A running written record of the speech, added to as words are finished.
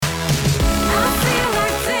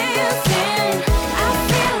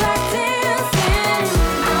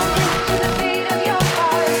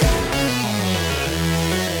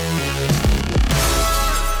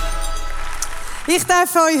Ich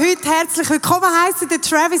darf euch heute herzlich willkommen heißen, der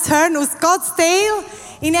Travis Hearn aus Scottsdale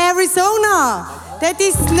in Arizona. Dort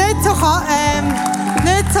ist es nicht so kalt.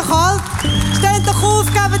 Steht doch auf,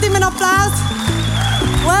 gebt ihm einen Applaus.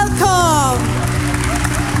 Welcome.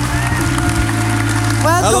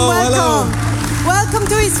 Welcome. Welcome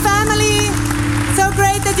to his family. So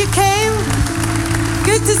great that you came.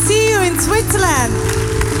 Good to see you in Switzerland.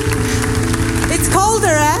 It's colder,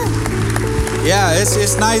 eh? Yeah,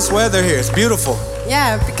 it's nice weather here. It's beautiful.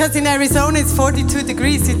 Yeah, because in Arizona it's 42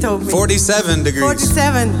 degrees, he told me. 47 degrees.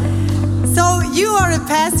 47. So you are a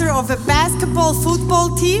pastor of a basketball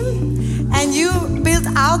football team, and you built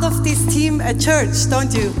out of this team a church,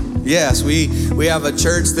 don't you? Yes, we have a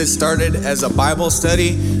church that started as a Bible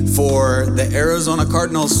study for the Arizona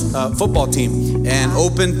Cardinals football team and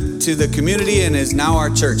opened to the community and is now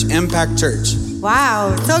our church, Impact Church.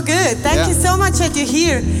 Wow, so good. Thank you so much that you're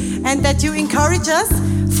here and that you encourage us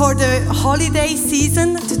for the holiday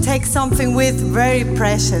season to take something with very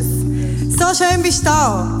precious. So schön bist du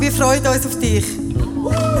da. Wir freuen uns auf dich.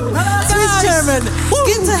 Swiss German.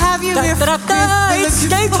 Good to have you here. It's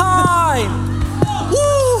game time.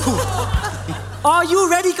 Woo! Are you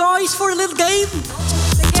ready, guys, for a little game?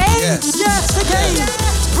 The game? Yes, the game.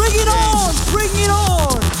 Yes. Bring it on. Bring it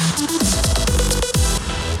on.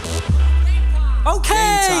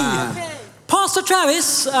 Okay. Pastor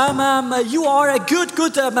Travis, you are a good.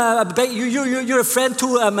 You're a friend to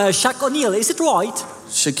Shaq O'Neal. Is it right?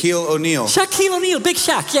 Shaquille O'Neal. Shaquille O'Neal, Big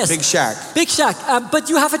Shaq, yes. Big Shaq. Big Shaq. But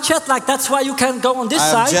you have a jet lag. That's why you can go on this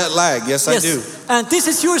side. I have jet lag. Yes, I do. And this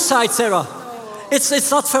is your side, Sarah.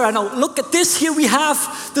 It's not fair. I know. Look at this. Here we have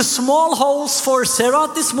the small holes for Sarah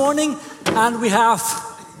this morning, and we have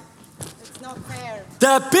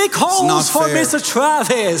the big holes for Mr.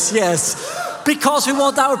 Travis. Yes, because we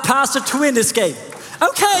want our pastor to win this game.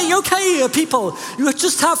 Okay, people. You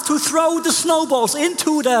just have to throw the snowballs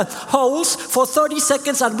into the holes for 30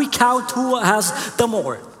 seconds, and we count who has the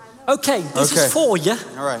more. Okay, this is for you.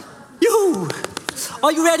 All right. Yoo-hoo.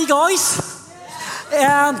 Are you ready, guys?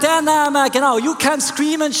 And then, you can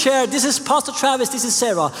scream and share. This is Pastor Travis, this is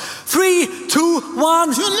Sarah. 3, 2,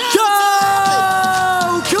 1, go!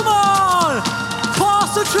 Come on!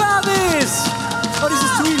 Pastor Travis! Oh, this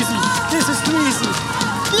is too easy. This is too easy.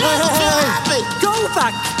 Hey. Go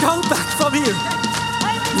back from here.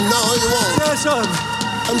 No, you won't. Yes, son.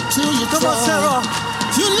 Until you Come on, Sarah.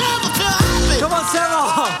 You never feel happy. Come on, Sarah.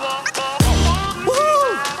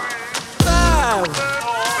 Woo! Bam!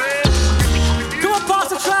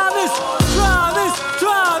 Pastor Travis!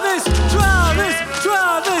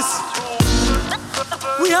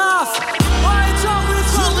 We have...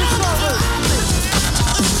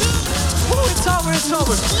 It's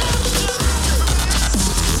over.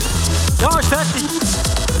 Ja, ist fertig.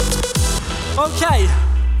 Okay.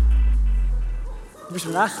 Du bist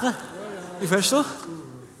am Rechnen. Wie fährst du?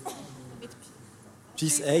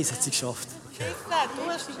 Scheiss, 1 hat sie geschafft. Okay.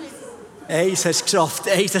 1 hast du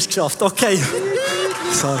geschafft. Okay.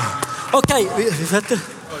 Sorry. Okay, wie fährt er?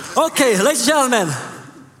 Okay, ladies and gentlemen.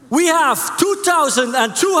 We have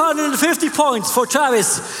 2,250 points for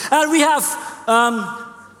Travis. And we have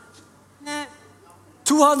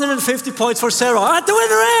 250 points for Sarah. And the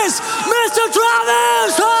winner is Mr.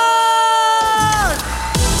 Travis Hearn!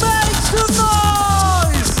 Make some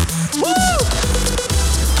noise! Woo!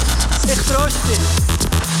 Ich tröste dich.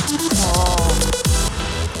 Oh.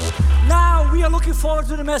 Now we are looking forward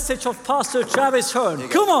to the message of Pastor Travis Hearn.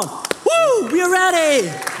 Come on. Woo! We are ready.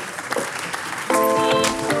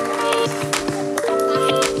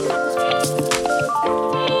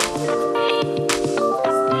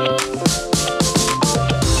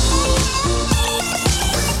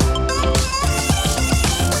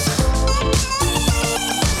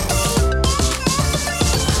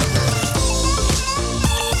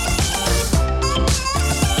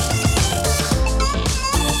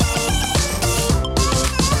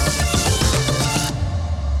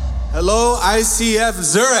 Hello, ICF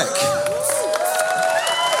Zurich.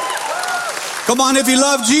 Come on, if you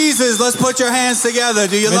love Jesus, let's put your hands together.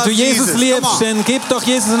 Do you love Jesus? Wenn du Jesus liebst, dann gib doch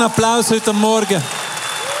Jesus einen Applaus heute Morgen.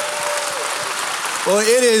 Well,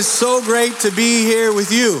 it is so great to be here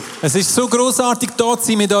with you. Es ist so großartig dort zu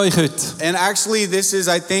sein mit euch heute. And actually, this is,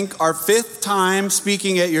 I think, our 5th time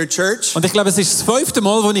speaking at your church. Und ich glaube, es ist das 5.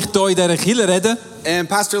 Mal, wo ich hier in dieser Kirche rede. And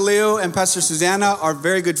Pastor Leo and Pastor Susanna are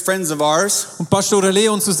very good friends of ours. Und Pastor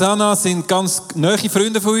Leo und Susanna sind ganz nahe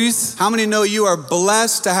Freunde von uns. How many know you are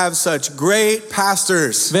blessed to have such great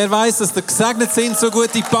pastors? Wer weiß, dass wir gesegnet sind, so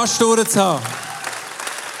gute Pastoren zu haben?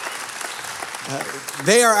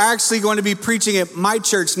 They are actually going to be preaching at my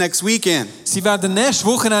church next weekend. Sie werden nächstes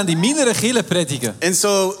Wochenende in meiner Kirche predigen. And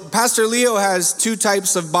so Pastor Leo has two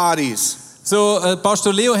types of bodies. So,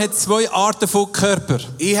 Pastor Leo hat zwei Arten von Körper.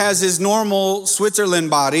 He has his normal Switzerland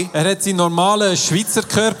body. Hat seinen normalen Schweizer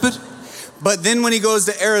Körper. But then when he goes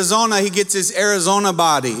to Arizona, he gets his Arizona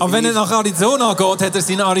body. Aber wenn nach Arizona geht, hat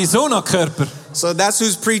seinen Arizona-Körper. So that's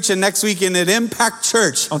who's preaching next weekend at Impact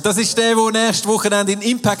Church. Und das ist der nächstes Wochenende in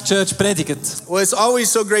Impact Church predigt. Well, it's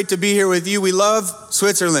always so great to be here with you. We love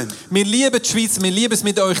Switzerland. Wir lieben die Schweiz, wir lieben es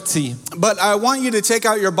mit euch zu sein. But I want you to take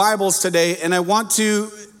out your Bibles today, and I want to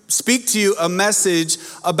speak to you a message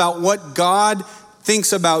about what God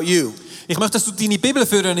thinks about you. Ich möchte, dass du deine Bibel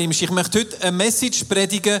vornimmst. Ich möchte heute eine Message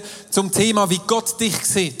predigen zum Thema, wie Gott dich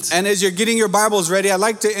sieht. And as you're getting your Bibles ready, I'd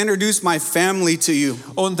like to introduce my family to you.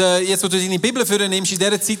 Und jetzt, wo du deine Bibel vornimmst, in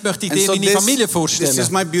dieser Zeit möchte ich dir meine Familie vorstellen. This is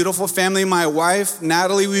my beautiful family, my wife,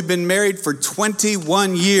 Natalie. We've been married for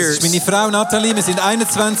 21 years. Das ist meine Frau Natalie, wir sind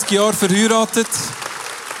 21 Jahre verheiratet.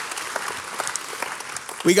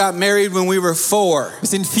 We got married when we were 4. Wir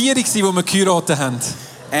sind 4, als wir geheiratet haben.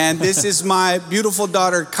 And this is my beautiful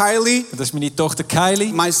daughter, Kylie. Das ist meine Tochter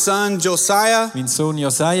Kylie. My son, Josiah. Mein Sohn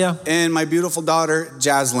Josiah. And my beautiful daughter,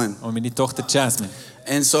 Jaslyn. Und meine Tochter Jasmine.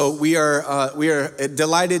 And so we are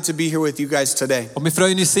delighted to be here with you guys today. Und wir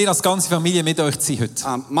freuen uns sehr, als ganze Familie mit euch zu sein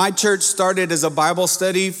heute. My church started as a Bible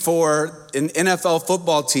study for an NFL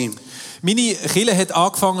football team. Meine Kirche hat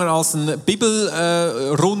angefangen als eine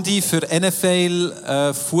Bibelrunde für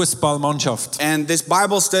NFL Fußballmannschaft. And this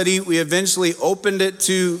Bible study, we eventually opened it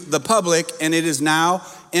to the public, and it is now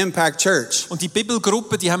Impact Church. Und die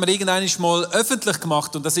Bibelgruppe, die haben wir irgendwann mal öffentlich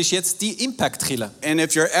gemacht, und das ist jetzt die Impact Kirche. And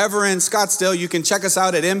if you're ever in Scottsdale, you can check us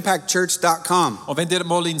out at impactchurch.com. Und wenn ihr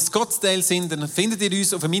mal in Scottsdale sind, dann findet ihr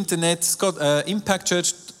uns auf dem Internet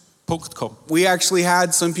impactchurch.com. We actually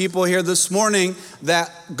had some people here this morning that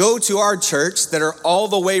go to our church that are all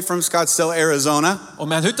the way from Scottsdale, Arizona. Und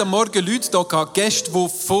wir haben heute Morgen Leute da gehabt, Gäste, die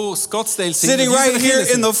von Scottsdale sind. Sitting right here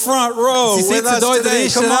in the front row Sie with sitzen us da in der today.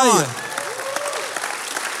 ersten Come on. Reihe.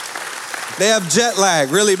 They have jet lag,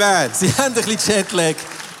 really bad. Sie haben ein bisschen Jetlag.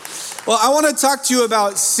 Well, I want to talk to you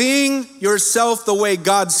about seeing yourself the way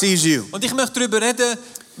God sees you. Und ich möchte darüber reden,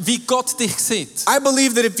 wie Gott dich sieht. I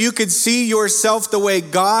believe that if you could see yourself the way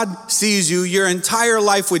God sees you, your entire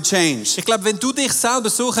life would change. Ich glaube, wenn du dich selber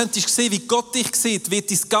so könntest sehen, wie Gott dich sieht, wird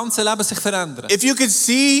dein ganze Leben sich verändern. If you could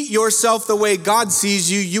see yourself the way God sees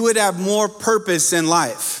you, you would have more purpose in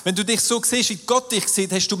life. Wenn du dich so siehst, wie Gott dich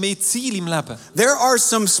sieht, hast du mehr Ziel im Leben. There are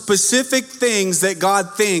some specific things that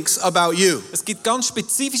God thinks about you. Es gibt ganz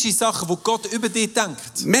spezifische Sachen, wo Gott über dich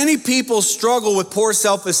denkt. Many people struggle with poor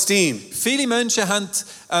self-esteem. Viele Menschen haben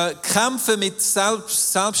kämpfen mit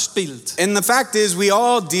Selbstbild. And the fact is, we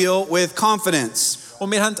all deal with confidence. Und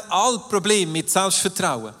wir haben alle Probleme mit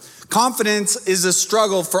Selbstvertrauen. Confidence is a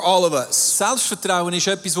struggle for all of us. Selbstvertrauen ist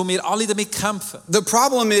etwas, wo wir alle damit kämpfen. The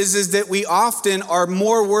problem is that we often are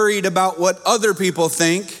more worried about what other people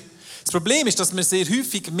think Das Problem ist, dass wir sehr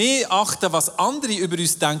häufig mehr achten, was andere über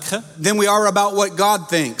uns denken, than we are about what God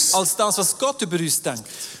thinks. als das, was Gott über uns denkt.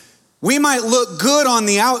 We might look good on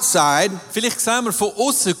the outside, Vielleicht sehen wir von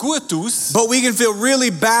außen gut aus, but we can feel really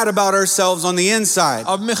bad about ourselves on the inside.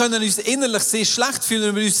 aber wir können uns innerlich sehr schlecht fühlen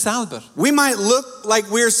über uns selber. We might look like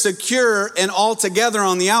we're secure and all together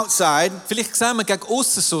on the outside, Vielleicht sehen wir gegen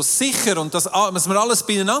außen so sicher und dass wir alles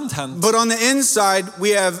beieinander haben. but on the inside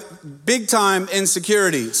we have big time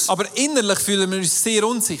insecurities. Aber innerlich fühlen wir uns sehr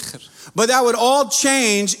unsicher. But that would all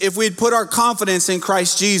change if we'd put our confidence in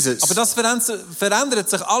Christ Jesus. Aber das verändert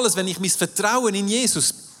sich alles, wenn ich mein Vertrauen in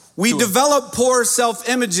Jesus We tue. develop poor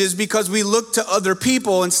self-images because we look to other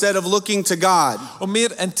people instead of looking to God. Und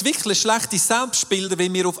wir entwickeln schlechte Selbstbilder,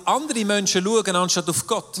 wenn wir auf andere Menschen schauen, anstatt auf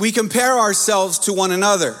Gott. We compare ourselves to one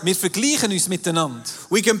another. Wir vergleichen uns miteinander.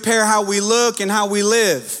 We compare how we look and how we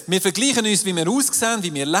live. Wir vergleichen uns, wie wir aussehen,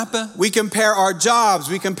 wie wir leben. We compare our jobs.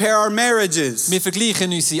 We compare our marriages. Wir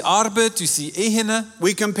vergleichen unsere Arbeit, unsere Ehen.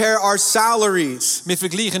 We compare our salaries. Wir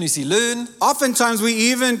vergleichen unsere Löhne. Oftentimes we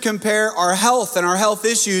even compare our health and our health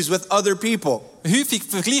issues with other people. Häufig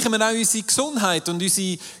vergleichen wir auch unsere Gesundheit und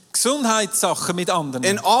unsere Gesundheitssachen mit anderen.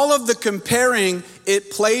 And all of the comparing, it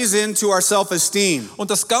plays into our self-esteem. Und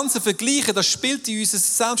das ganze Vergleichen, das spielt in unser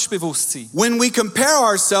Selbstbewusstsein. When we compare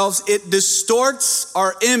ourselves, it distorts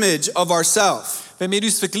our image of ourselves. Wenn wir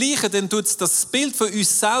uns vergleichen, dann tut es das Bild von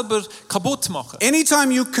uns selber kaputt machen.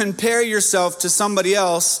 Anytime you compare yourself to somebody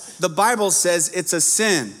else, the Bible says it's a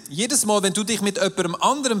sin. Jedes Mal, wenn du dich mit jemandem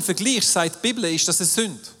anderem vergleichst, sagt die Bibel, ist das eine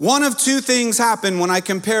Sünde. One of two things happen when I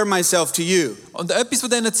compare myself to you. Und etwas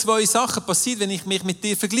von diesen zwei Sachen passiert, wenn ich mich mit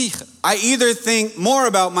dir vergleiche. I either think more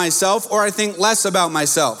about myself or I think less about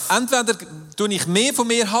myself. Entweder tue ich mehr von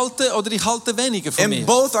mir halten oder ich halte weniger von mir. And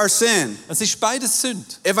both are sin. Es ist beides Sünde.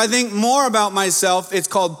 If I think more about myself, it's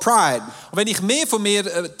called pride. Und wenn ich mehr von mir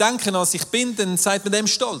denke, als ich bin, dann sagt man dem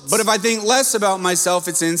Stolz. But if I think less about myself,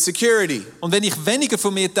 it's insecurity. Und wenn ich weniger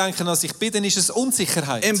von mir denke, als ich bin, dann ist es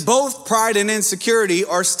Unsicherheit. And both pride and insecurity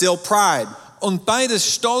are still pride. Und beides,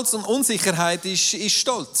 Stolz und Unsicherheit, ist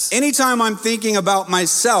Stolz. Anytime I'm thinking about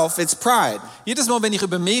myself, it's pride. Jedes Mal, wenn ich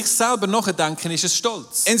über mich selber nachdenke, ist es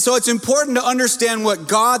Stolz. And so it's important to understand what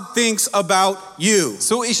God thinks about you.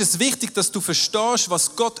 So ist es wichtig, dass du verstehst,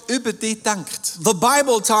 was Gott über dich denkt. The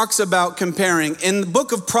Bible talks about comparing. In the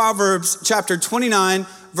book of Proverbs, chapter 29,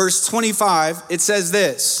 verse 25, it says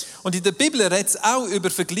this. Und in der Bibel redet es auch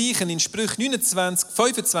über Vergleichen. In Sprüche 29,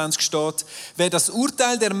 25 steht, wer das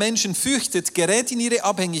Urteil der Menschen fürchtet, gerät in ihre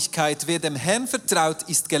Abhängigkeit. Wer dem Herrn vertraut,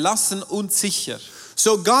 ist gelassen und sicher.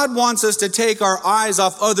 So God wants us to take our eyes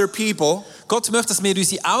off other people Gott möchte, dass wir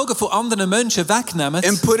unsere Augen von anderen Menschen wegnehmen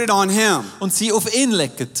and put it on Him. und sie auf ihn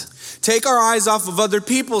legen. Take our eyes off of other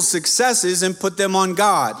people's successes and put them on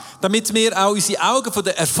God. Damit wir auch unsere Augen von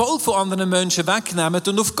den Erfolg von anderen Menschen wegnehmen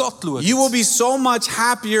und auf Gott schauen. You will be so much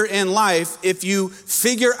happier in life if you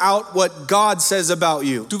figure out what God says about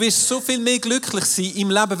you. Du wirst so viel mehr glücklich sein im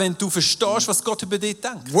Leben, wenn du verstehst, was Gott über dich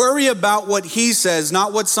denkt. Worry about what He says,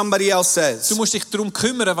 not what somebody else says. Du musst dich darum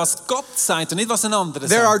kümmern, was Gott sagt und nicht, was ein anderer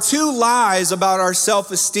There are sagt. two lies about our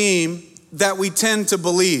self-esteem that we tend to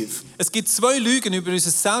believe. Es gibt zwei Lügen über unser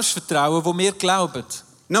Selbstvertrauen, wo wir glauben.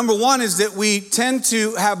 Number one is that we tend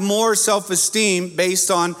to have more self-esteem based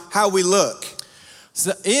on how we look.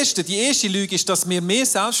 Die erste Lüge ist, dass wir mehr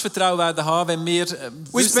Selbstvertrauen werden haben, wenn wir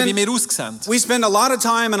wissen, wie wir aussehen. We spend a lot of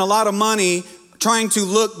time and a lot of money trying to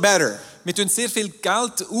look better. Wir tun sehr viel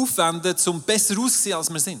Geld aufwenden, um besser auszusehen, als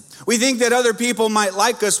wir sind. We think that other people might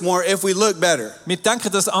like us more if we look better. Wir denken,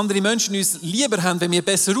 dass andere Menschen uns lieber haben, wenn wir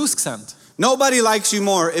besser aussehen. Nobody likes you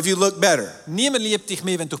more if you look better. Niemand liebt dich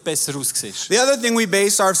mehr, wenn du besser aussiehst. The other thing we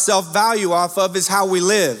base our self-value off of is how we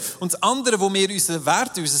live, Und das andere, wo wir unseren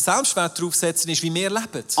Wert, unseren Selbstwert draufsetzen, ist, wie wir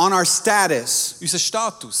leben. on our status. Unser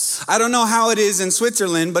Status. I don't know how it is in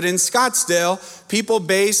Switzerland, but in Scottsdale, people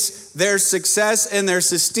base their success and their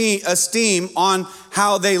esteem on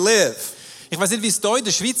how they live. Ich weiß nicht, wie es hier in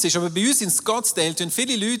der Schweiz ist, aber bei uns in Scottsdale tun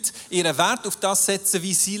viele Leute ihren Wert auf das setzen,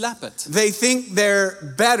 wie sie leben. They think they're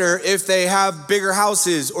better if they have bigger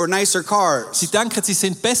houses or nicer cars. Sie denken, sie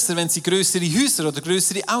sind besser, wenn sie größere Häuser oder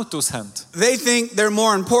größere Autos haben. They think they're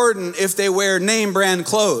more important if they wear name brand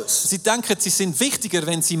clothes. Sie denken, sie sind wichtiger,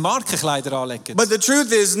 wenn sie Markenkleider anlegen. But the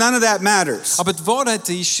truth is, none of that matters. Aber die Wahrheit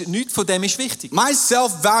ist, nichts von dem ist wichtig. My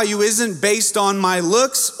self-value isn't based on my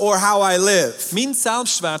looks or how I live. Mein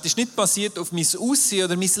Selbstwert ist nicht basiert auf mein Aussehen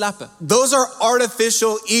oder mein Leben. Those are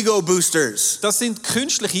artificial ego boosters. Das sind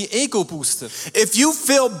künstliche Ego-Booster. If you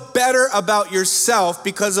feel better about yourself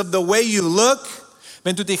because of the way you look,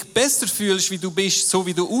 Wenn du dich besser fühlst, wie du bist, so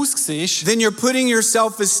wie du aussiehst, then you're putting your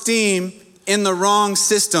self-esteem in the wrong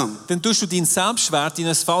system. dann tust du deinen Selbstwert in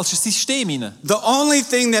ein falsches System hinein. The only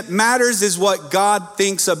thing that matters is what God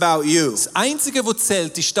thinks about you. Das Einzige, was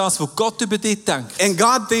zählt, ist das, was Gott über dich denkt. And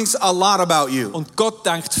God thinks a lot about you. Und Gott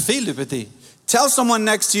denkt viel über dich. Tell someone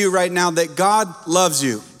next to you right now that God loves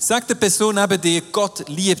you. Sag der Person neben dir, Gott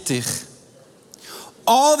liebt dich.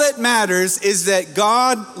 All that matters is that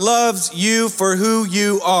God loves you for who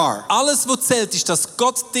you are. Alles, was zählt, ist, dass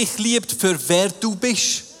Gott dich liebt, für wer du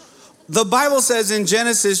bist. The Bible says in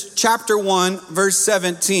Genesis chapter 1 verse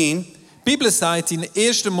 17 Die Bibel sagt in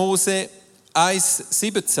 1. Mose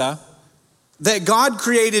 1,17, that God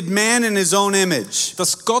created man in his own image.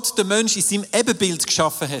 dass Gott den Menschen in seinem Ebenbild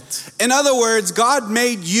geschaffen hat. In other words, God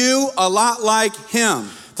made you a lot like him.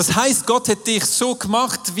 Das heisst, Gott hat dich so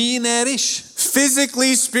gemacht, wie er ist.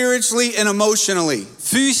 Physically, spiritually, and emotionally.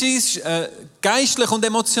 Physisch, geistlich und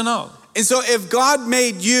emotional. And so if God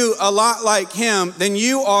made you a lot like him, then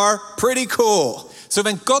you are pretty cool. So,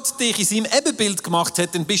 wenn Gott dich in seinem Ebenbild gemacht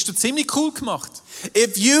hat, dann bist du ziemlich cool gemacht.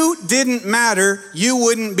 If you didn't matter, you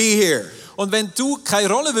wouldn't be here. Und wenn du keine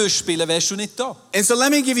Rolle willst spielen, wärst du nicht da. And so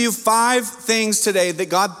let me give you 5 things today that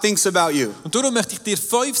God thinks about you. Und darum möchte ich dir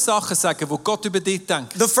 5 Sachen sagen, wo Gott über dich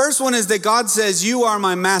denkt. The first one is that God says, you are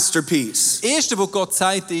my masterpiece. Das Erste, was Gott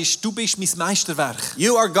sagt, ist, du bist mein Meisterwerk.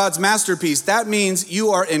 You are God's masterpiece. That means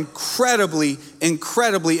you are incredibly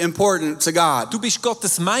important to God. Du bist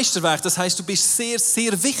Gottes Meisterwerk, das heißt, du bist sehr,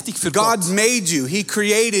 sehr wichtig für Gott. God made you. He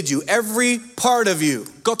created you. Every part of you.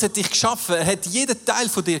 Gott hat dich geschaffen, er hat jeden Teil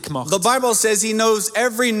von dir gemacht. The Bible says he knows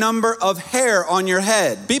every number of hair on your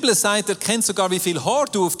head. Die Bibel sagt, er kennt sogar, wie viel Haar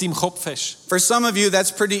du auf deinem Kopf hast. For some of you,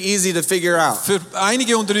 that's pretty easy to figure out. Für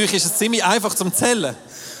einige unter euch ist es ziemlich einfach zum Zählen.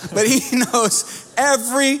 But he knows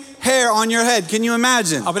every hair on your head. Can you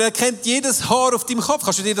imagine? Aber er kennt jedes Haar auf deinem Kopf.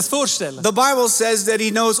 Kannst du dir das vorstellen? The Bible says that he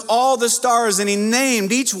knows all the stars and he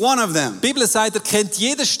named each one of them. Die Bibel sagt, er kennt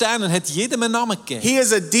jeden Stern und hat jedem einen Namen gegeben. He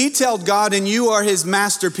is a detailed God and you are his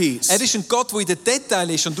masterpiece. Er ist ein Gott, der in den Detail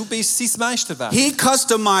ist und du bist sein Meisterwerk. He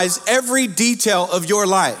customized every detail of your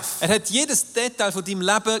life. Er hat jedes Detail von deinem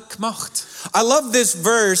Leben gemacht. I love this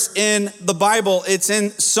verse in the Bible. It's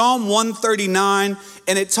in Psalm 139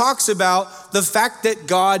 and it talks about the fact that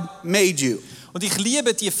God made you. Und ich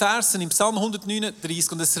liebe die Versen im Psalm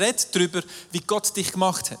 139 und es redet darüber, wie Gott dich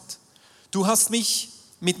gemacht hat. Du hast mich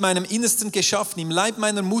mit meinem Innersten geschaffen, im Leib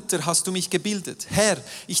meiner Mutter hast du mich gebildet. Herr,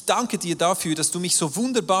 ich danke dir dafür, dass du mich so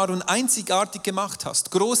wunderbar und einzigartig gemacht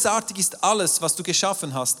hast. Großartig ist alles, was du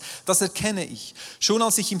geschaffen hast, das erkenne ich. Schon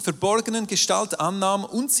als ich im Verborgenen Gestalt annahm,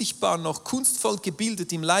 unsichtbar noch kunstvoll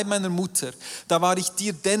gebildet im Leib meiner Mutter, da war ich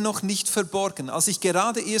dir dennoch nicht verborgen. Als ich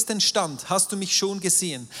gerade erst entstand, hast du mich schon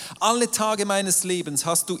gesehen. Alle Tage meines Lebens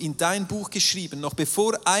hast du in dein Buch geschrieben, noch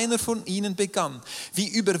bevor einer von ihnen begann. Wie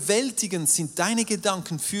überwältigend sind deine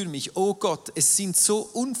Gedanken für mich, oh Gott, es sind so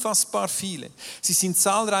unfassbar viele. Sie sind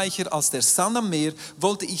zahlreicher als der Sand am Meer.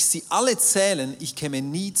 Wollte ich sie alle zählen, ich käme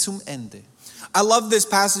nie zum Ende. I love this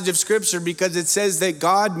passage of scripture because it says that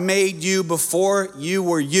God made you before you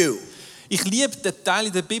were you. Ich liebe den Teil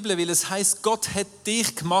in der Bibel, weil es heißt, Gott hat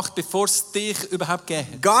dich gemacht, bevor es dich überhaupt gegeben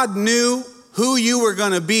hat. God knew who you were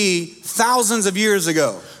going to be thousands of years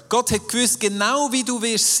ago. Gott hat gewusst, genau wie du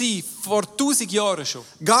wirst sein, vor 1000 Jahren schon.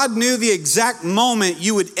 God knew the exact moment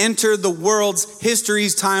you would enter the world's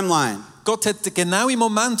history's timeline. Gott hat den genauen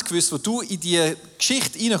Moment gewusst, wo du in die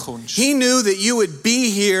Geschichte reinkommst. He knew that you would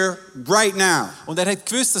be here right now. Und er hat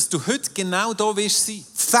gewusst, dass du heute genau da wirst sein.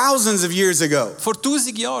 Thousands of years ago. Vor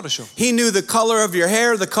 1000 Jahren schon. He knew the color of your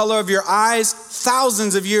hair, the color of your eyes,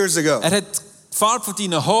 thousands of years ago. Er hat die Farbe von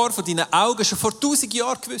deinen Haaren, von deinen Augen schon vor 1000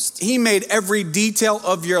 Jahren gewusst. He made every detail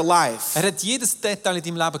of your life. Er hat jedes Detail in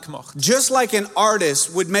deinem Leben gemacht. Just like an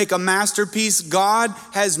artist would make a masterpiece, God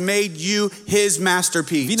has made you his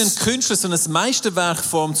masterpiece. Wie ein Künstler so ein Meisterwerk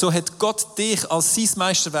formt, so hat Gott dich als sein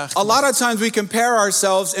Meisterwerk A gemacht. lot of times we compare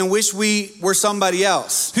ourselves and wish we were somebody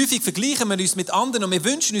else. Häufig vergleichen wir uns mit anderen und wir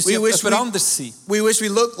wünschen uns, We wir wish jemand anders sein. We wish we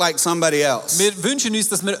looked like somebody else. Wir wünschen uns,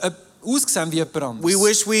 dass wir aussehen wie jemand anderes. We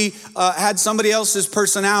wish we had somebody else's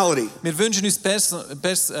personality. Wir wünschen uns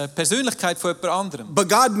Persönlichkeit von jemand anderem. But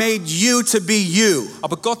God made you to be you.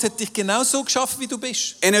 Aber Gott hat dich genau so geschaffen, wie du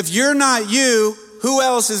bist. And if you're not you, who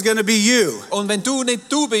else is going to be you? Und wenn du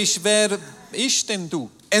nicht du bist, wer ist denn du?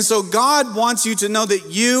 And so God wants you to know that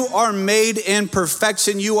you are made in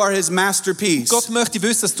perfection. You are his masterpiece. Gott möchte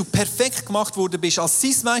wissen, dass du perfekt gemacht worden bist als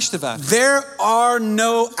sein Meisterwerk. There are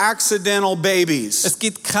no accidental babies. Es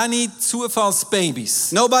gibt keine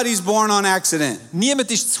Zufallsbabys. Nobody's born on accident. Niemand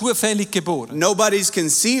ist zufällig geboren. Nobody's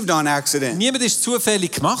conceived on accident. Niemand ist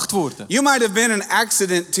zufällig gemacht worden. You might have been an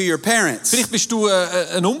accident to your parents, Vielleicht bist du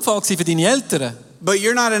ein Unfall gewesen für deine Eltern, but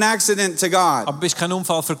you're not an accident to God. aber bist kein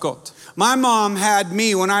Unfall für Gott. My mom had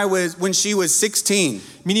me when she was 16.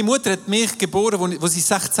 Meine Mutter hat mich geboren, als sie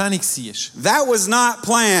 16 war. That was not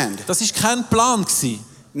planned. Das war kein Plan gewesen.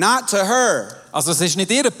 Not to her, Also es ist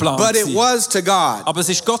nicht ihr Plan but it gewesen, was to God. aber es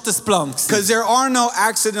ist Gottes Plan gewesen. Because there are no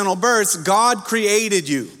accidental births. God created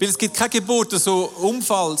you. Weil es gibt keine Geburt, so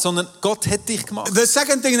Unfall, sondern Gott hat dich gemacht. The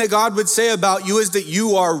second thing that God would say about you is that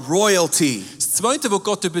you are royalty. Das Zweite, was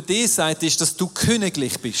Gott über dich sagt, ist, dass du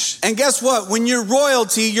königlich bist. And guess what? When you're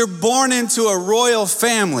royalty, you're born into a royal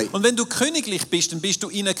family. Und wenn du königlich bist, dann bist du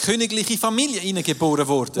in eine königliche Familie hineingeboren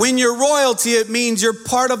worden. When you're royalty, it means you're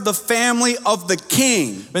part of the family of the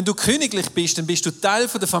king. Wenn du königlich bist, dann bist du Teil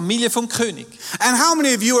von der Familie vom König. And how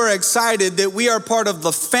many of you are excited that we are part of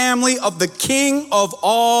the family of the King of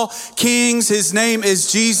all kings? His name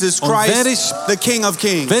is Jesus Christ, the King of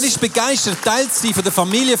Kings. Wer ist begeistert, Teil zu sein von der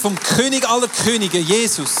Familie vom König aller Könige,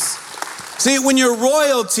 Jesus? See, when you're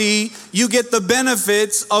royalty, you get the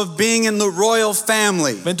benefits of being in the royal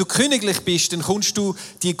family. Wenn du königlich bist, dann kommst du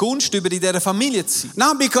die Gunst über in dieser Familie zu sein.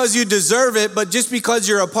 Not because you deserve it, but just because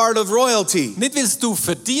you're a part of royalty. Nicht, weil du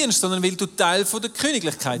verdienst, sondern weil du Teil von der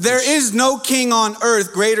Königlichkeit There bist. is no king on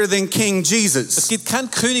earth greater than King Es Jesus. gibt keinen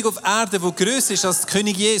König auf Erde, der grösser ist als der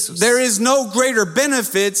König Jesus. There is no greater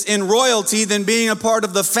benefits in royalty than being a part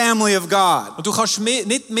of the family of God. Und du kannst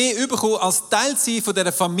nicht mehr bekommen als Teil sein von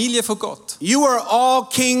dieser Familie von Gott. You are all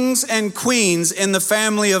kings and queens in the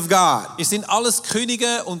family of God. Ihr sind alles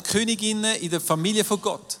Könige und Königinnen in der Familie von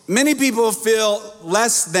Gott. Many people feel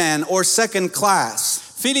less than or second class.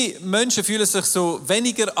 Viele Menschen fühlen sich so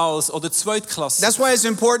weniger als oder zweitklassig. That's why it's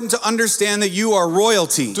important to understand that you are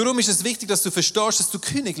royalty. Darum ist es wichtig, dass du verstehst, dass du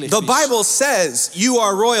königlich The bist. Bible says you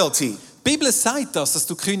are royalty. Die Bibel sagt das, dass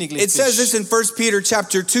du königlich It says this bist. in 1 Peter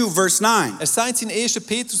chapter 2 verse 9. Er sagt in 1.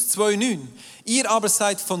 Petrus 2,9: Ihr aber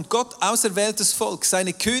seid von Gott auserwähltes Volk,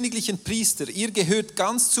 seine königlichen Priester. Ihr gehört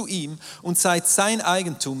ganz zu ihm und seid sein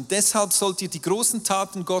Eigentum. Deshalb sollt ihr die großen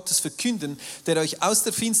Taten Gottes verkünden, der euch aus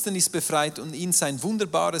der Finsternis befreit und in sein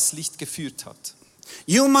wunderbares Licht geführt hat.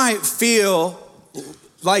 You might feel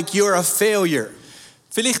like you're a failure.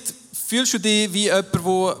 Vielleicht fühlst du dich wie jemand,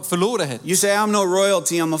 der verloren hat. You say, I'm no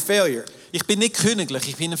royalty, I'm a failure. Ich bin nicht königlich,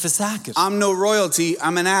 ich bin ein Versager. I'm no royalty,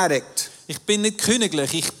 I'm an addict. Ich bin nicht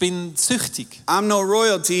königlich, ich bin süchtig. I'm no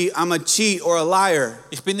royalty, I'm a cheat or a liar.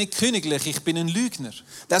 Ich bin nicht königlich, ich bin ein Lügner.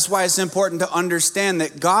 That's why it's important to understand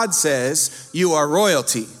that God says you are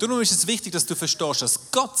royalty. Darum ist es wichtig, dass du verstehst, dass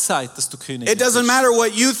Gott sagt, dass du königlich It doesn't bist. matter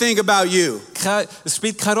what you think about you. Es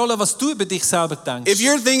spielt keine Rolle, was du über dich selber denkst. If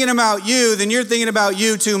you're thinking about you, then you're thinking about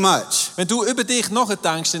you too much. Wenn du über dich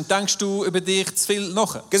nachdenkst, dann denkst du über dich zu viel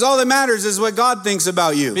nach. Because all that matters is what God thinks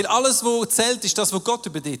about you. Weil alles, was zählt, ist das, was Gott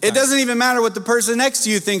über dich It denkt. doesn't even matter what the person next to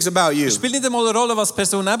you thinks about you. Es spielt nicht einmal eine Rolle, was die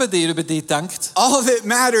Person neben dir über dich denkt. All that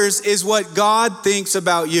matters is what God thinks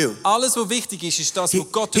about you. Alles, was wichtig ist, ist das,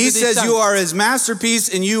 was Gott He über dich says you denkt. are his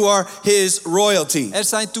masterpiece and you are his royalty. Er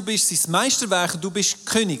sagt, du bist sein Meisterwerk und du bist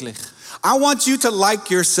königlich. I want you to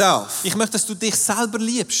like yourself. Ich möchte, dass du dich selber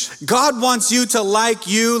liebst. God wants you to like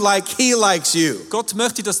you like he likes you. Gott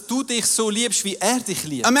möchte, dass du dich so liebst, wie er dich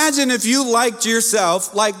liebt. Imagine if you liked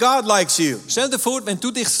yourself like God likes you. Stell dir vor, wenn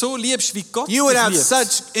du dich so liebst, wie Gott You would dich have liebt,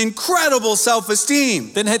 such incredible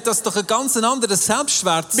self-esteem. dann hat das doch einen ganz anderen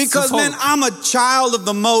Selbstwert. Because man, I'm a child of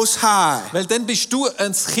the Most High. Weil dann bist du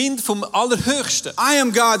ein Kind vom Allerhöchsten. I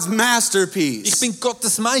am God's Ich masterpiece. bin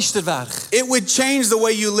Gottes Meisterwerk. It would change the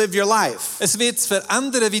way you live your life. Es wird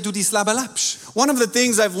verändern, wie du dein Leben lebst. One of the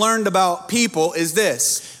things I've learned about people is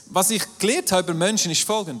this. Was ich gelernt habe über Menschen ist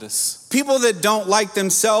Folgendes. People that don't like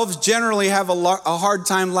themselves generally have a hard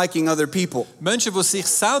time liking other people. Menschen, die sich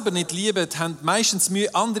selber nicht lieben, haben meistens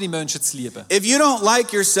Mühe, andere Menschen zu lieben. If you don't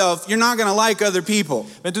like yourself, you're not going to like other people.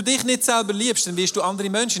 Wenn du dich nicht selber liebst, dann wirst du andere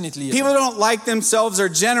Menschen nicht lieben. People that don't like themselves are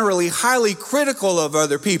generally highly critical of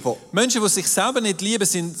other people. Menschen, die sich selber nicht lieben,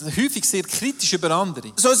 sind häufig sehr kritisch über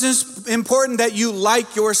andere. So it's important that you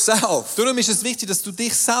like yourself. Darum ist es wichtig, dass du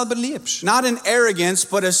dich selber liebst. Not in arrogance,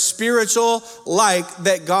 but a spiritual like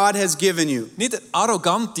that God has given you. Nicht eine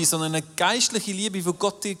arrogante, sondern eine geistliche Liebe, die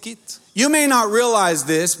Gott dir gibt. You may not realize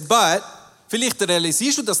this, but Vielleicht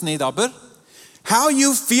realisierst du das nicht, aber how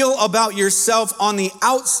you feel about yourself on the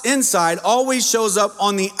inside always shows up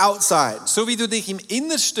on the outside. so wie du dich im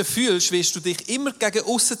Innersten fühlst, wirst du dich immer gegen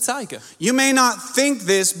außen zeigen. You may not think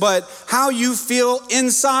this, but how you feel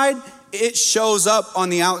inside, it shows up on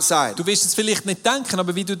the outside. Du wirst es vielleicht nicht denken,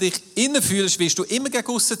 aber wie du dich innen fühlst, wirst du immer gegen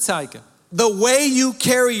außen zeigen. The way you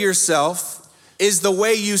carry yourself is the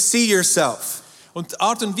way you see yourself. Und die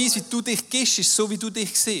Art und Weise, wie du dich gibst, ist so, wie du dich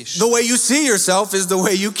siehst. The way you see yourself is the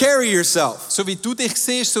way you carry yourself. So wie du dich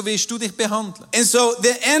siehst, so wirst du dich behandeln. And so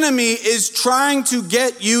the enemy is trying to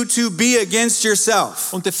get you to be against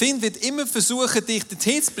yourself. Und der Feind wird immer versuchen, dich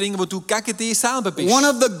dorthin zu bringen, wo du gegen dich selber bist. One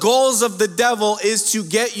of the goals of the devil is to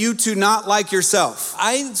get you to not like yourself.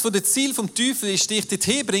 Eins von den Zielen vom Teufel ist, dich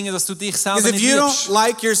dorthin zu bringen, dass du dich selber Because if nicht you liebst. don't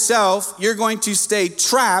like yourself, you're going to stay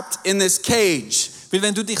trapped in this cage. Weil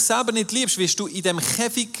wenn du dich selber nicht liebst, wirst du in diesem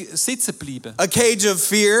Käfig sitzen bleiben. A cage of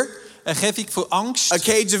fear, Ein Käfig von Angst, a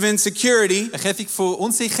cage of insecurity, ein Käfig von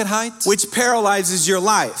Unsicherheit, which paralyzes your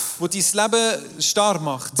life. wo dein Leben starr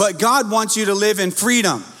macht. But God wants you to live in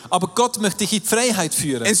freedom. Aber Gott möchte dich in die Freiheit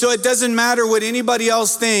führen. And so it doesn't matter what anybody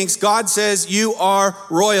else thinks. God says you are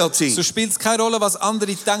royalty. So spielt es keine Rolle, was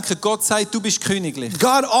andere denken. Gott sagt, du bist königlich.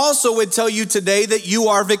 God also would tell you today that you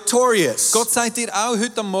are victorious. Gott sagt dir auch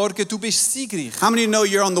heute am Morgen, du bist siegreich. How many know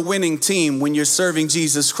you're on the winning team when you're serving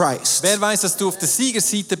Jesus Christ? Wer weiß, dass du auf der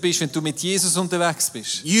Siegerseite bist, wenn du mit Jesus unterwegs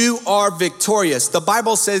bist? You are victorious. The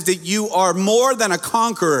Bible says that you are more than a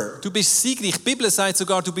conqueror. Du bist siegreich. Die Bibel sagt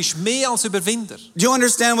sogar, du bist mehr als Überwinder. Do you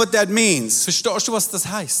understand what that means? Verstehst du, was das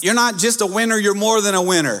heißt? You're not just a winner, you're more than a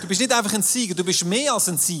winner. Du bist nicht einfach ein Sieger, du bist mehr als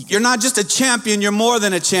ein Sieger. You're not just a champion, you're more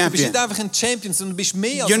than a Du bist champion. nicht einfach ein Champion, sondern du bist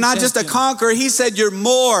mehr als You're ein not just a Champion. conqueror. He said you're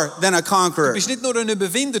more than a Du conqueror. bist nicht nur ein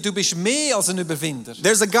Überwinder, du bist mehr als ein Überwinder.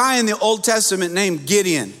 There's a guy in the Old Testament named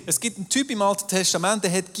Gideon. Es gibt einen Typ im Alten Testament,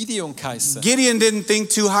 der hat Gideon geheißen. Gideon didn't think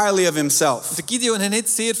too highly of himself. Der Gideon hat nicht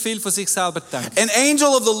sehr viel von sich selber gedacht. An angel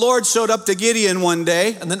of the Lord showed up to Gideon one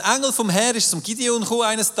day, Und ein Engel vom Herrn ist zum Gideon gekommen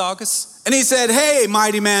eines Tages and he said, "Hey,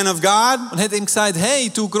 mighty man of God." und hat ihm gesagt, hey,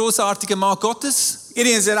 du großartiger Mann Gottes.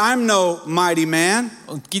 Gideon said, "I'm no mighty man."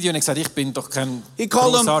 Und Gideon hat gesagt, ich bin doch kein He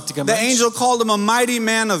called him, großartiger the Mensch. angel called him a mighty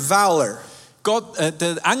man of valor.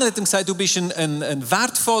 Der Engel hat ihm gesagt, du bist ein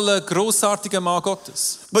wertvoller, großartiger Mann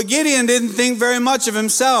Gottes. But Gideon didn't think very much of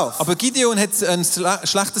himself. Aber Gideon hat einen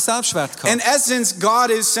schlechten Selbstwert In gehabt. essence,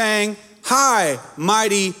 God is saying, "Hi,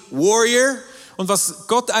 mighty warrior." Und was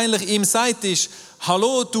Gott eigentlich ihm sagt ist,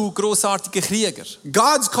 hallo, du großartiger Krieger.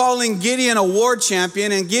 God's calling Gideon a war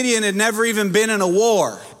champion, and Gideon had never even been in a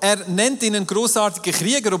war. Er nennt ihn einen großartigen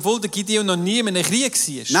Krieger, obwohl der Gideon noch nie in einem Krieg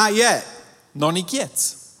war. Not yet. Noch nicht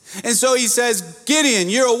jetzt. And so he says, "Gideon,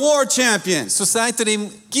 you're a war champion." So sagt er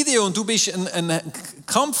ihm, Gideon, du bist ein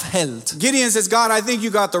Kampfheld. Gideon says, "God, I think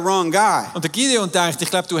you got the wrong guy." Und der Gideon denkt, ich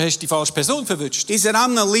glaube, du hast die falsche Person verwünscht. He said,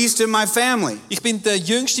 "I'm the least in my family. Ich bin der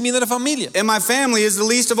Jüngste meiner Familie. And my family is the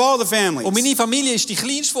least of all the families." Und meine Familie ist die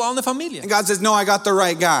kleinste von allen Familien. And God says, "No, I got the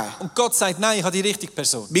right guy. Und Gott sagt, nein, ich habe die richtige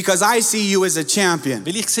Person. Because I see you as a champion.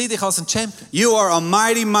 Weil ich sehe dich als ein Champion. You are a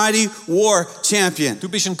mighty, mighty war champion. Du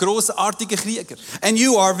bist ein großartiger Krieger. And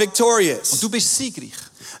you are victorious." Und du bist siegreich.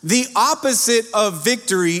 The opposite of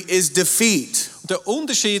victory is defeat. Und der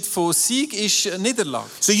Unterschied von Sieg ist Niederlage.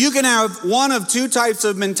 So you can have one of two types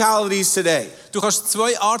of mentalities today. Du kannst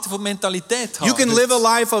zwei Arten von Mentalität haben. You can live a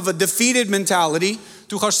life of a defeated mentality,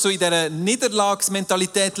 Du kannst so in dieser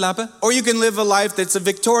Niederlagsmentalität leben. or you can live a life that's a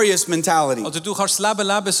victorious mentality. Oder du kannst das Leben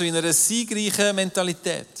leben so in einer siegreichen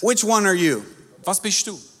Mentalität. Which one are you? Was bist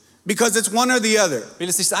du? Because it's one or the other. Weil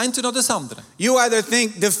es ist das eine oder das andere. You either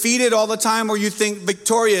think defeated all the time or you think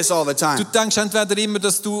victorious all the Du time. denkst entweder immer,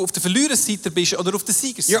 dass du auf der Verliererseite bist oder auf der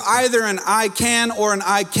Siegerseite. You're either an I can or an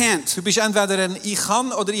I can't. Du bist entweder ein Ich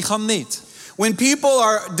kann oder ich kann nicht. When people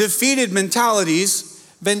are defeated mentalities,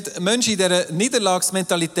 Wenn die Menschen in dieser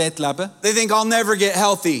Niederlagsmentalität leben, they think I'll never get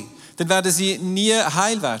healthy. dann werden sie nie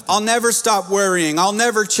heil werden. I'll never stop worrying. I'll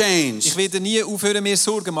never change. Ich werde nie aufhören, mir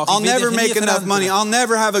Sorgen machen. I'll Ich werde never mich nie make enough money. verändern. I'll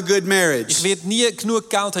never have a good Ich marriage. werde nie genug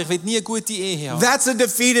Geld haben. Ich werde nie eine gute Ehe haben. That's a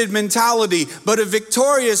defeated mentality, but a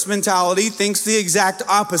victorious mentality thinks the exact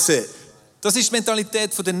opposite. Das ist die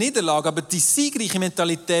Mentalität von der Niederlage, aber die siegreiche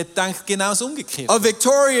Mentalität denkt genau das Umgekehrte.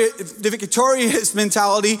 The victorious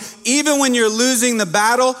mentality, even when you're losing the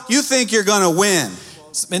battle, you think you're going to win.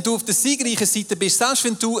 Wenn du auf der siegreichen Seite bist, selbst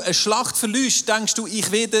wenn du eine Schlacht verlierst, denkst du,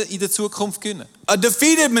 ich werde in der Zukunft gewinnen. A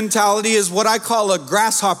defeated mentality is what I call a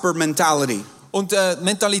grasshopper mentality. Und die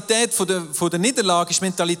Mentalität von der Niederlage ist die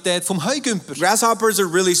Mentalität vom Heugümper. Grasshoppers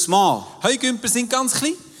are really small. Heugümper sind ganz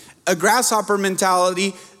klein. A grasshopper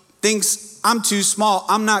mentality thinks I'm too small,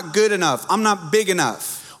 I'm not good enough, I'm not big enough.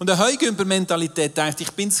 Und eine Heugümper-Mentalität denkt, ich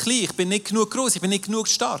bin zu klein, ich bin nicht genug groß, ich bin nicht genug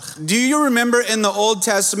stark. Do you remember in the Old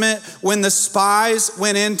Testament when the spies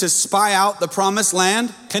went in to spy out the promised land?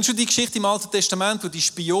 Kennst du die Geschichte im Alten Testament, wo die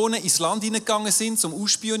Spione ins Land hineingegangen sind, zum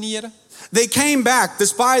Ausspionieren? They came back, the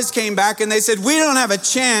spies came back and they said, we don't have a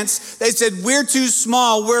chance. They said, we're too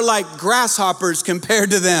small, we're like grasshoppers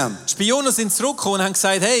compared to them. Die Spione sind zurückgekommen und haben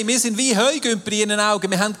gesagt, hey, wir sind wie Heugümper in ihren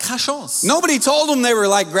Augen, wir haben keine Chance. Nobody told them they were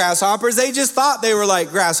like grasshoppers, they just thought they were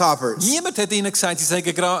like grasshoppers. Niemand hat ihnen gesagt, sie seien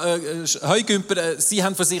Heugümper, sie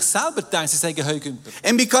haben von sich selber gedacht, sie seien Heugümper.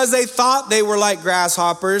 And because they thought they were like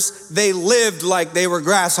grasshoppers, they lived like they were Und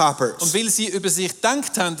grasshoppers. weil sie über sich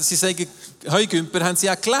gedacht haben, dass sie seien Heugümper, haben sie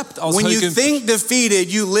auch gelebt als When you Heugümper. think defeated,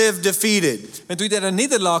 you live defeated. Wenn du in dieser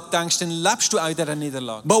Niederlage denkst, dann lebst du auch in dieser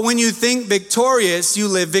Niederlage. But when you think victorious, you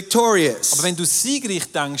live victorious. Aber wenn du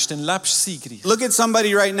siegreich denkst, dann lebst du siegreich. Look at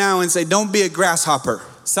somebody right now and say, don't be a grasshopper.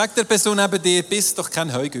 Sag der Person neben dir, bist doch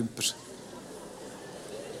kein Heugümper.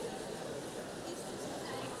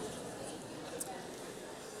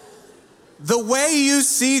 The way you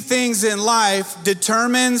see things in life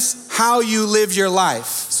determines how you live your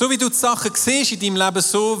life. So wie du die Sachen siehst in deinem Leben,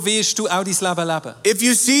 so wirst du auch dein Leben leben. If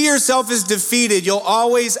you see yourself as defeated, you'll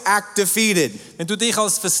always act defeated. Wenn du dich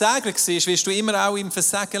als Versager siehst, wirst du immer auch im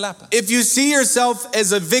Versagen leben. If you see yourself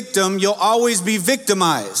as a victim, you'll always be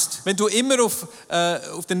victimized. Wenn du immer auf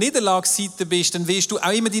der Niederlagsseite bist, dann wirst du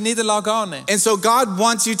auch immer die Niederlage annehmen. And so God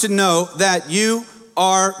wants you to know that you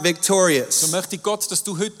are victorious. So möchte Gott, dass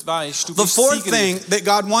du heute weißt, du The bist fourth siegreich. thing that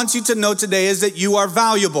God wants you to know today is that you are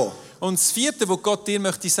valuable. Und das vierte, was Gott dir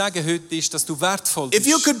möchte sagen heute, ist, dass du wertvoll If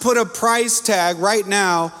you bist. could put a price tag right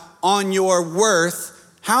now on your worth,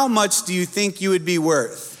 how much do you think you would be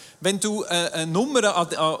worth? Wenn du eine Nummer an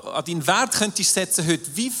deinen Wert könntest setzen heute,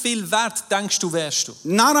 wie viel Wert denkst du, wärst du?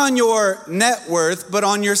 Not on your net worth, but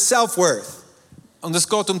on your self-worth. Und es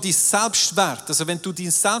geht um deinen Selbstwert. Also wenn du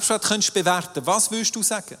deinen Selbstwert könntest bewerten, was würdest du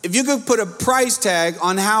sagen? If you could put a price tag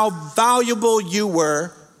on how valuable you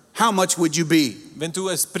were, how much would you be? Wenn du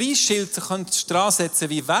ein Preisschild könntest dran setzen,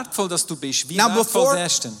 wie wertvoll dass du bist, wie Now, wertvoll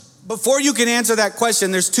wärst du denn? Before you can answer that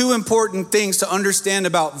question, there's two important things to understand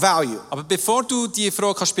about value. Aber bevor du die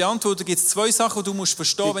Frage kannst beantworten, gibt es zwei Sachen, die du musst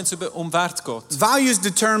verstehen, wenn es um Wert geht. Value is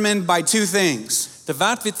determined by two things. Der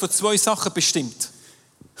Wert wird von zwei Sachen bestimmt.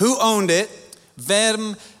 Who owned it Wer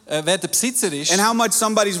der Besitzer ist and how much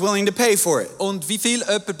somebody's willing to pay for it. und wie viel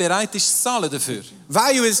jemand bereit ist zu zahlen dafür.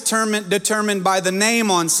 Value is determined by the name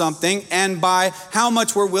on something and by how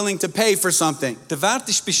much we're willing to pay for something. Der Wert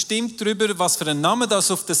ist bestimmt darüber, was für ein Name das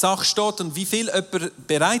auf der Sache steht und wie viel jemand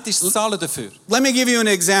bereit ist zu zahlen dafür. Let me give you an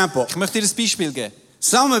example. Ich möchte dir ein Beispiel geben.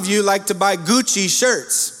 Some of you like to buy Gucci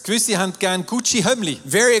shirts. Gewisse haben gerne Gucci-Hömmli.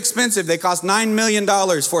 Very expensive. They cost $9 million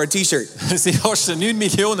for a t-shirt. Sie kosten $9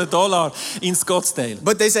 Millionen in Scottsdale.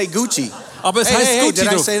 But they say Gucci. Aber es heißt Gucci did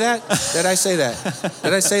I drauf. say that? Did I say that?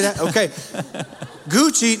 Did I say that? Okay.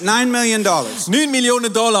 Gucci, $9 million. $9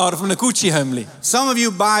 Millionen auf einem Gucci-Hömmli. Some of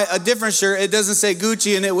you buy a different shirt. It doesn't say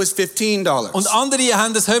Gucci and it was $15. Und andere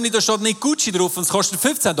haben das Hömmli, da steht nicht Gucci drauf und es kostet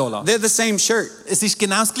 $15. They're the same shirt. Es ist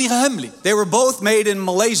genau das gleiche Hömmli. They were both made in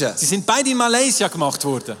Malaysia. Sie sind beide in Malaysia gemacht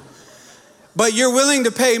worden. But you're willing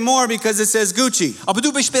to pay more because it says Gucci. Aber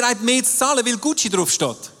du bist bereit, mehr zu zahlen, weil Gucci drauf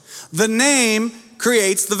steht. The name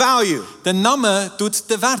creates the value. Der Name tut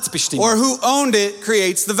den Wert bestimmen. Or who owned it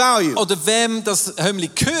creates the value. Oder wem das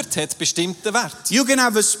Hömmli gehört hat, bestimmt den Wert. You can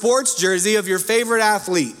have a sports jersey of your favorite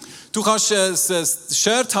athlete Du kannst ein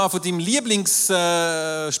Shirt haben von deinem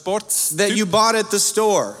Lieblingssport. that you bought at the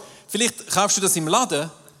store. Vielleicht kaufst du das im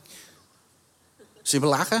Laden.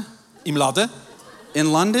 Shibalacha? Im Laden? In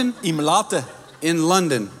London? Im Laden. In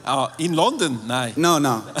London. Ah, in London? Nein. No.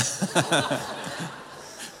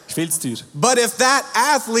 Ist viel zu teuer. But if that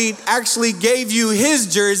athlete actually gave you his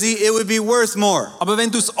jersey, it would be worth more. Aber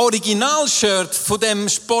wenn du das Original-Shirt von dem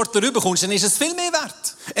Sportler rüberkommst, dann ist es viel mehr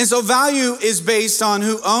wert. And so value is based on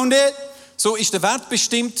who owned it So ist der Wert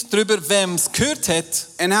bestimmt darüber, wem es gehört hat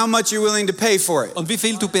and how much you're willing to pay for it. und wie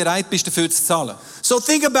viel du bereit bist, dafür zu zahlen. So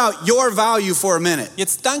think about your value for a minute.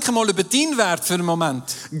 Jetzt denke mal über deinen Wert für einen Moment.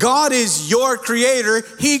 God is your creator.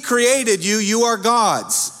 He created you. You are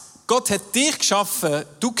God's. Gott hat dich geschaffen,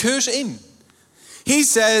 du gehörst ihm. He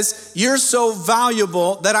says, you're so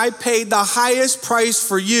valuable that I paid the highest price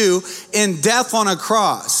for you in death on a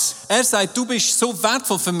cross. Er sagt, du bist so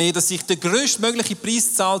wertvoll für mich, dass ich den größtmöglichen Preis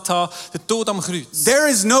gezahlt habe, den Tod am Kreuz. There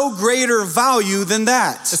is no greater value than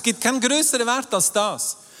that. Es gibt keinen größeren Wert als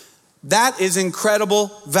das. That is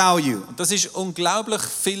incredible value. Das ist unglaublich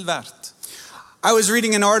viel wert. I was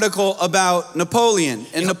reading an article about Napoleon,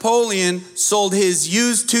 and Napoleon sold his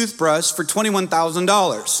used toothbrush for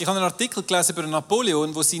 $21,000. Ich habe einen Artikel gelesen über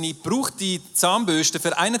Napoleon, der seine gebrauchte Zahnbürste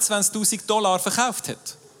für $21,000 verkauft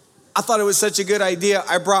hat. I thought it was such a good idea.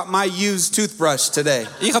 I brought my used toothbrush today.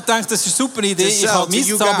 Ich habe gedacht, das ist eine super Idee. Ich habe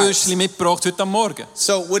mein Zahnbürstchen mitgebracht heute am Morgen.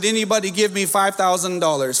 So would anybody give me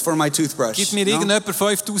 $5,000 for my toothbrush? Gibt mir No? irgendjemand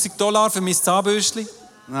 $5,000 für mein Zahnbürstchen?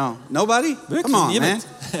 No. Nobody? Wirklich? Come on, Niemand?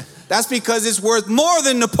 man. That's because it's worth more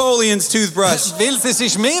than Napoleon's toothbrush. Weil es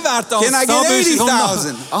ist mehr wert als Can I das get Zahnbürstchen von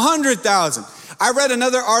 80,000? 100,000? I read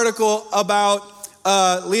another article about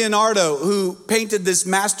Leonardo, who painted this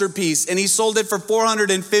masterpiece, and he sold it for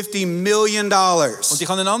 $450 million. Und ich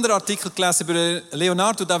habe einen anderen Artikel gelesen über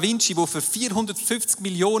Leonardo da Vinci, der für 450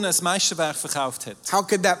 Millionen ein Meisterwerk verkauft hat. How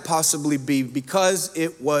could that possibly be? Because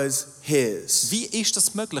it was his. Wie ist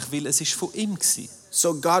das möglich? Weil es ist von ihm gewesen.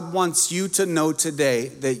 So God wants you to know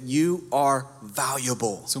today that you are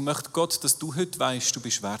valuable. So möchte Gott, dass du heute weißt, du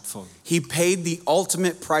bist wertvoll. He paid the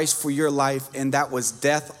ultimate price for your life, and that was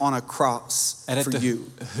death on a cross Er hat for den you.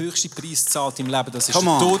 höchsten Preis gezahlt im Leben. Das ist Come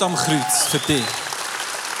der on. Tod am Kreuz für dich.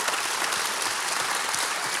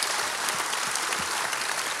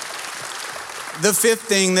 The fifth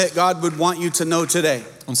thing that God would want you to know today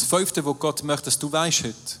Und das Fünfte, was Gott möchte, dass du weißt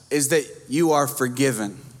heute, is that you are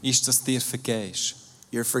forgiven. ist, dass dir vergeben ist.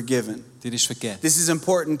 You're forgiven. Dir ist vergeben. This is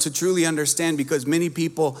important to truly understand because many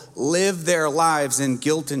people live their lives in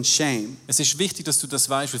guilt and shame. Es ist wichtig, dass du das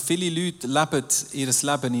weißt, weil viele Leute leben ihr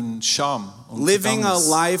Leben in Scham und Living a Verdammnis.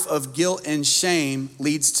 life of guilt and shame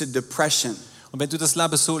leads to depression. Und wenn du das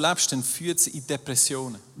Leben so lebst, dann führt es in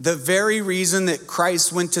Depressionen. The very reason that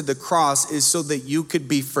Christ went to the cross is so that you could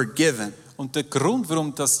be forgiven. Und der Grund,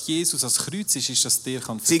 warum das Jesus als Kreuz ist, dass dir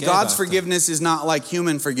kann See, vergeben God's werden. forgiveness is not like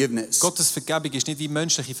human forgiveness. Gottes Vergebung ist nicht wie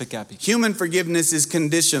menschliche Vergebung. Human forgiveness is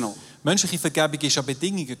conditional. Menschliche Vergebung ist an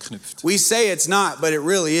Bedingungen geknüpft. We say it's not, but it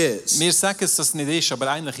really is. Wir sagen es, dass es nicht ist, aber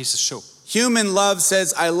eigentlich ist es schon. Human love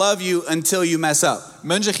says, I love you until you mess up.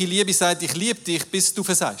 Menschliche Liebe sagt, ich liebe dich, bis du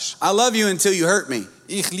versagst. I love you until you hurt me.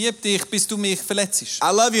 Ich liebe dich, bis du mich verletzt.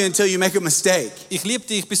 I love you until you make a mistake. Ich liebe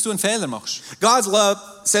dich, bis du einen Fehler machst. God's love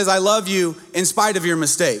says, I love you in spite of your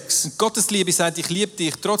mistakes. Und Gottes Liebe sagt, ich liebe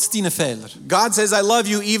dich trotz deiner Fehler. God says, I love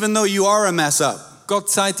you even though you are a mess up. Gott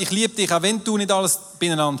sagt, ich liebe dich, auch wenn du nicht alles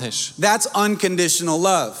beieinander hast. That's unconditional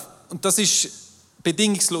love. Und das ist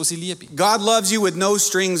bedingungslose Liebe. God loves you with no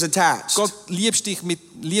strings attached. Gott liebt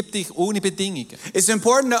dich ohne Bedingungen. It's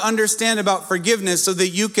important to understand about forgiveness so that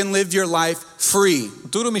you can live your life free.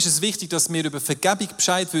 Und darum ist es wichtig, dass wir über Vergebung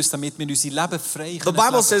Bescheid wissen, damit wir unser Leben frei The können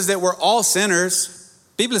Bible leben. says that we're all sinners.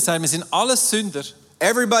 Die Bibel sagt, wir sind alles Sünder.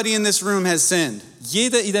 Everybody in this room has sinned.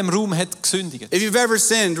 Jeder in diesem Raum hat gesündigt. If you've ever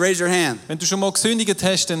sinned, raise your hand. Wenn du schon mal gesündigt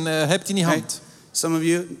hast, dann heb deine Okay. Hand. Some of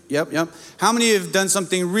you, yep. How many have done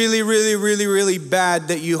something really bad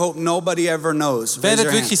that you hope nobody ever knows? Wer Raise hat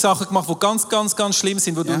your wirklich hand. Sachen gemacht, die ganz schlimm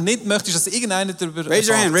sind, wo Ja. du nicht möchtest, dass irgendeiner darüber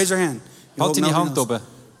Raise your hand. erfährt? Raise your hand. You Halt hope deine nobody Hand knows. oben.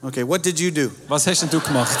 Okay, what did you do? Was hast denn du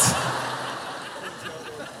gemacht?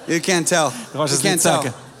 You can't tell. Du kannst You es can't nicht tell.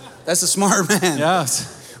 sagen. That's a smart man. Ja.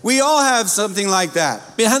 We all have something like that.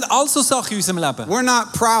 Wir haben also Sachen in unserem Leben. We're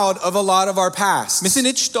not proud of a lot of our Wir past. sind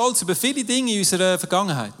nicht stolz über viele Dinge in unserer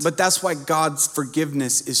Vergangenheit. But that's why God's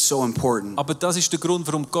forgiveness is so important. Aber das ist der Grund,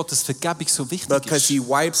 warum Gottes Vergebung so wichtig Because ist. He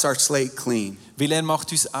wipes our slate clean. Weil er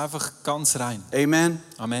macht uns einfach ganz rein. Amen?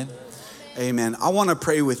 Amen. Amen. I want to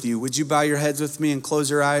pray with you. Would you bow your heads with me and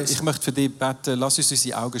close your eyes? Ich möchte für dich beten. Lass uns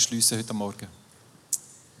unsere Augen schließen heute Morgen.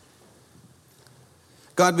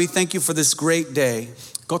 God, we thank you for this great day.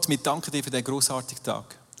 Gott, wir danken dir für diesen grossartigen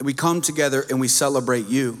Tag. We come together and we celebrate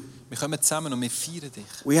you. Wir kommen zusammen und wir feiern dich.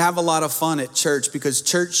 We have a lot of fun at church because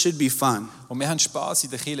church should be fun. Und wir haben Spass in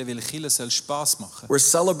der Kirche, weil die Kirche soll Spass machen. We're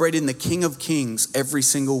celebrating the King of Kings every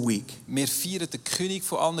single week. Wir feiern den König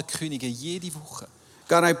von allen Königen jede Woche.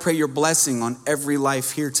 God, I pray your blessing on every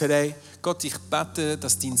life here today Gott, ich bete,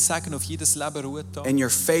 dass dein Segen auf jedes Leben ruht. Da. and your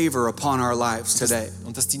favor upon our lives today.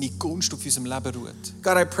 Und dass deine Gunst auf unserem Leben ruht.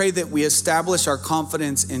 God, I pray that we establish our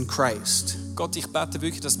confidence in Christ. Gott, ich bete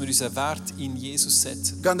wirklich, dass wir unseren Wert in Jesus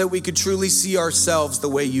setzen. God, that we could truly see ourselves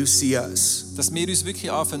the way you see us. Dass wir uns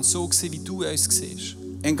wirklich anfangen, so zu sehen, wie du uns siehst.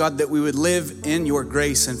 And God, that we would live in your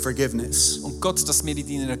grace and forgiveness. Und Gott, dass wir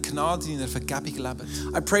in deiner Gnade, in deiner Vergebung leben.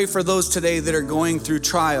 I pray for those today that are going through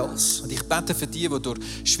trials, Und ich bete für die durch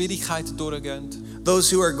Schwierigkeiten durchgehen.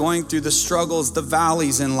 those who are going through the struggles, the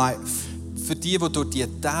valleys in life. Für die durch die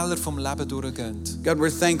Täler vom Leben durchgehen. God,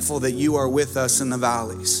 we're thankful that you are with us in the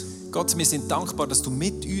valleys, Gott, wir sind dankbar, dass du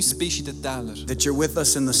mit uns bist in den Tälern. that you're with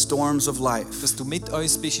us in the storms of life. Dass du mit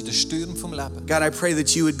uns bist in den Stürmen vom Leben. God, I pray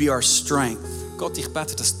that you would be our strength. Gott, ich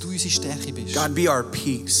bete, dass du unsere Stärke bist. God, be our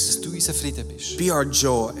peace. Dass du unser Frieden bist. Be our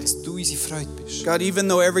joy. Dass du unsere Freude bist. God, even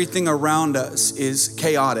though everything around us is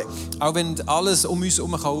chaotic, Auch wenn alles um uns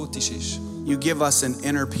herum chaotisch ist. you give us an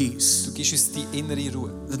inner peace Du gibst uns die innere Ruhe.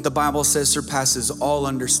 that the Bible says surpasses all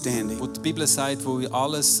understanding. Wo die Bibel sagt, wo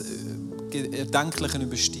alles Erdenkliche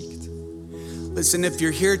übersteigt. Listen, if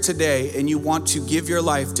you're here today and you want to give your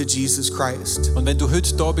life to Jesus Christ, Und wenn du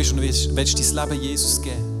heute da bist und willst dein Leben Jesus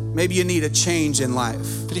geben, maybe you need a change in life.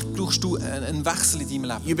 vielleicht brauchst du einen Wechsel in deinem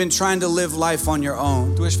Leben. You've been trying to live life on your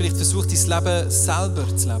own. Du hast vielleicht versucht, dein Leben selber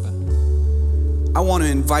zu leben. I want to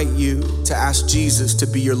invite you to ask Jesus to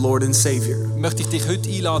be your Lord and Savior. Möchte ich dich heute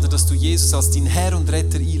einladen, dass du Jesus als dein Herr und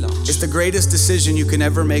Retter It's einladest. the greatest decision you can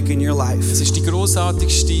ever make in your life, Es ist die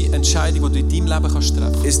grossartigste Entscheidung, die du in deinem Leben kannst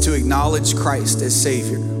treffen. is to acknowledge Christ as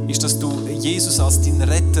Savior. Ist, dass du Jesus als deinen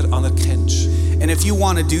Retter anerkennst. And if you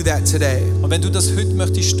want to do that today, Und wenn du das heute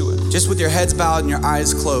möchtest tun, just with your heads bowed and your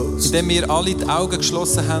eyes closed, indem wir alle die Augen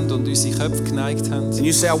geschlossen haben und unsere Köpfe geneigt haben, and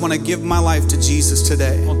you say, I want to give my life to Jesus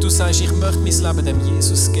today, und du sagst, ich möchte mein Leben dem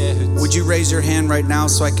Jesus geben would heute, you raise your hand right now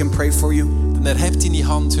so I can pray for you? dann erheb deine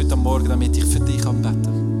Hand heute am Morgen, damit ich für dich beten kann.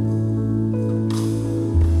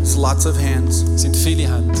 hands, lots of hands. Es sind viele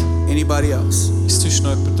Hände. Anybody else? Ist sonst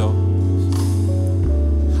noch jemand da?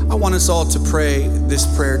 I want us all to pray this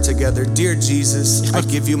prayer together. Dear Jesus, I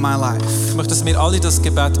give you my life. Ich möchte, dass wir alle das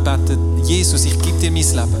Gebet beten. Jesus, ich gebe dir mein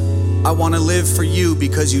Leben. I want to live for you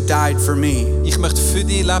because you died for me. Ich möchte für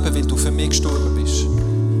dich leben, weil du für mich gestorben bist.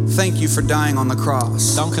 Thank you for dying on the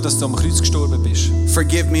cross. Danke, dass du am Kreuz gestorben bist.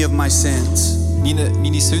 Forgive me of my sins.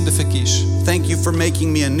 Meine Sünden vergisst. Thank you for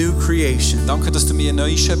making me a new creation. Danke, dass du mir eine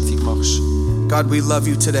neue Schöpfung machst. God, we love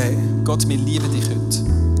you today. Gott, wir lieben dich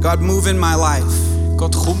heute. God, move in my life.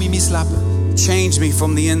 Gott, komm in mein Leben. Change me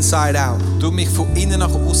from the inside out. Du mich von innen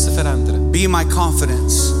nach außen verändern. Be my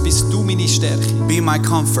confidence. Bist du meine Stärke. Be my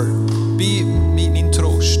comfort. Be mein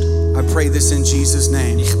Trost. I pray this in Jesus'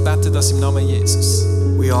 name. Ich bete das im Namen Jesus.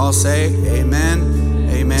 We all say amen,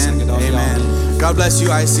 amen, amen. God bless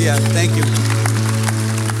you, Isaiah. Thank you.